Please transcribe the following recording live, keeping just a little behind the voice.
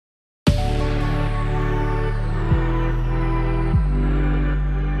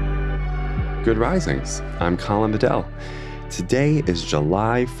Good Risings. I'm Colin Bedell. Today is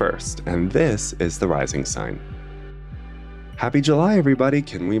July 1st, and this is the Rising Sign. Happy July, everybody.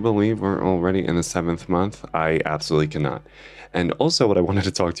 Can we believe we're already in the 7th month? I absolutely cannot. And also what I wanted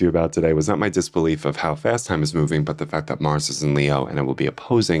to talk to you about today was not my disbelief of how fast time is moving, but the fact that Mars is in Leo and it will be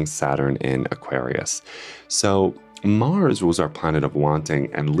opposing Saturn in Aquarius. So Mars rules our planet of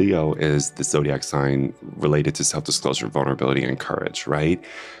wanting, and Leo is the zodiac sign related to self-disclosure, vulnerability, and courage, right?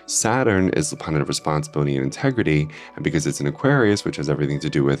 Saturn is the planet of responsibility and integrity, and because it's in Aquarius, which has everything to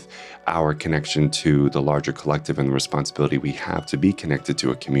do with our connection to the larger collective and the responsibility we have to be connected to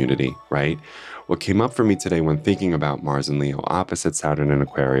a community, right? What came up for me today when thinking about Mars and Leo opposite Saturn and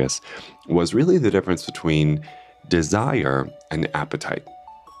Aquarius was really the difference between desire and appetite.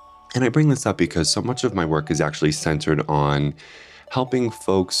 And I bring this up because so much of my work is actually centered on helping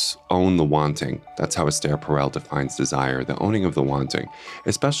folks own the wanting. That's how Esther Perel defines desire, the owning of the wanting,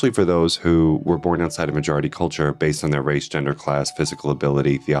 especially for those who were born outside of majority culture based on their race, gender, class, physical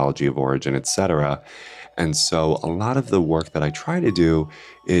ability, theology of origin, etc. And so a lot of the work that I try to do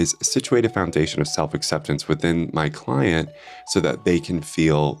is situate a foundation of self-acceptance within my client so that they can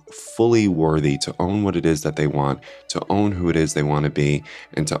feel fully worthy to own what it is that they want, to own who it is they want to be,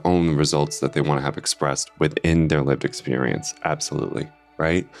 and to own the results that they want to have expressed within their lived experience. Absolutely,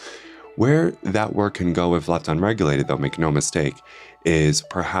 right? Where that work can go if left unregulated, though, make no mistake, is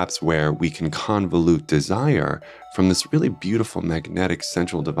perhaps where we can convolute desire from this really beautiful, magnetic,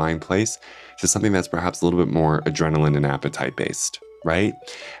 central divine place to something that's perhaps a little bit more adrenaline and appetite based, right?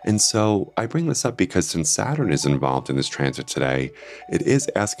 And so I bring this up because since Saturn is involved in this transit today, it is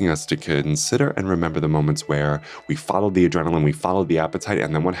asking us to consider and remember the moments where we followed the adrenaline, we followed the appetite,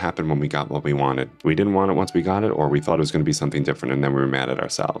 and then what happened when we got what we wanted. We didn't want it once we got it, or we thought it was going to be something different, and then we were mad at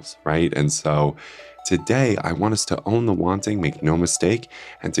ourselves, right? And so today, I want us to own the wanting, make no mistake,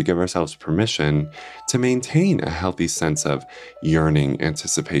 and to give ourselves permission to maintain a healthy sense of yearning,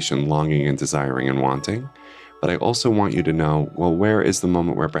 anticipation, longing, and desiring and wanting. But I also want you to know, well, where is the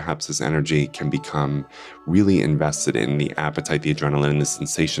moment where perhaps this energy can become really invested in the appetite, the adrenaline, the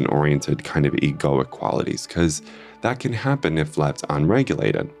sensation-oriented kind of egoic qualities? Because that can happen if left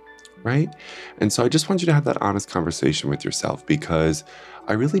unregulated, right? And so I just want you to have that honest conversation with yourself, because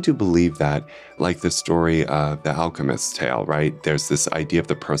I really do believe that, like the story of the alchemist's tale, right? There's this idea of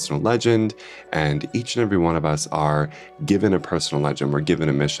the personal legend, and each and every one of us are given a personal legend. We're given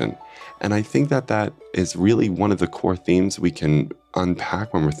a mission. And I think that that is really one of the core themes we can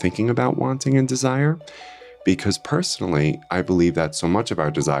unpack when we're thinking about wanting and desire. Because personally, I believe that so much of our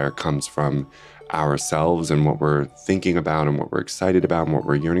desire comes from ourselves and what we're thinking about and what we're excited about and what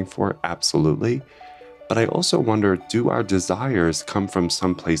we're yearning for. Absolutely. But I also wonder, do our desires come from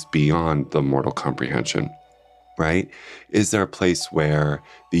someplace beyond the mortal comprehension, right? Is there a place where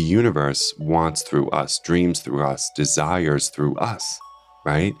the universe wants through us, dreams through us, desires through us,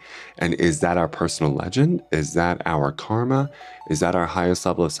 right? And is that our personal legend? Is that our karma? Is that our highest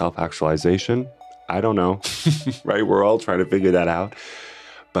level of self-actualization? I don't know, right? We're all trying to figure that out.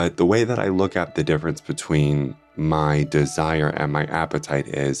 But the way that I look at the difference between my desire and my appetite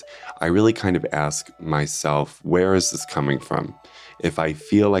is I really kind of ask myself, where is this coming from? If I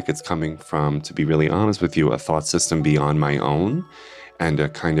feel like it's coming from, to be really honest with you, a thought system beyond my own and a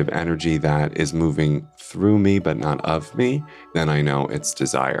kind of energy that is moving through me but not of me, then I know it's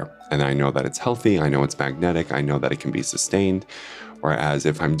desire. And I know that it's healthy. I know it's magnetic. I know that it can be sustained. Whereas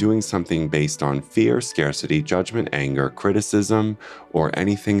if I'm doing something based on fear, scarcity, judgment, anger, criticism, or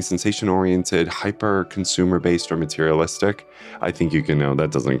anything sensation-oriented, hyper-consumer-based or materialistic, I think you can know that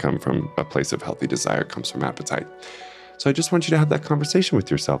doesn't come from a place of healthy desire, it comes from appetite. So I just want you to have that conversation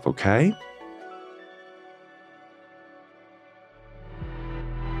with yourself, okay?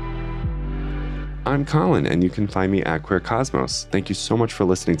 I'm Colin, and you can find me at Queer Cosmos. Thank you so much for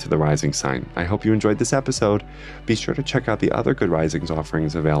listening to The Rising Sign. I hope you enjoyed this episode. Be sure to check out the other Good Risings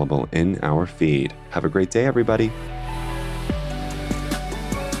offerings available in our feed. Have a great day, everybody.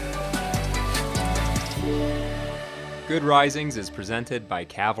 Good Risings is presented by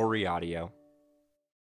Cavalry Audio.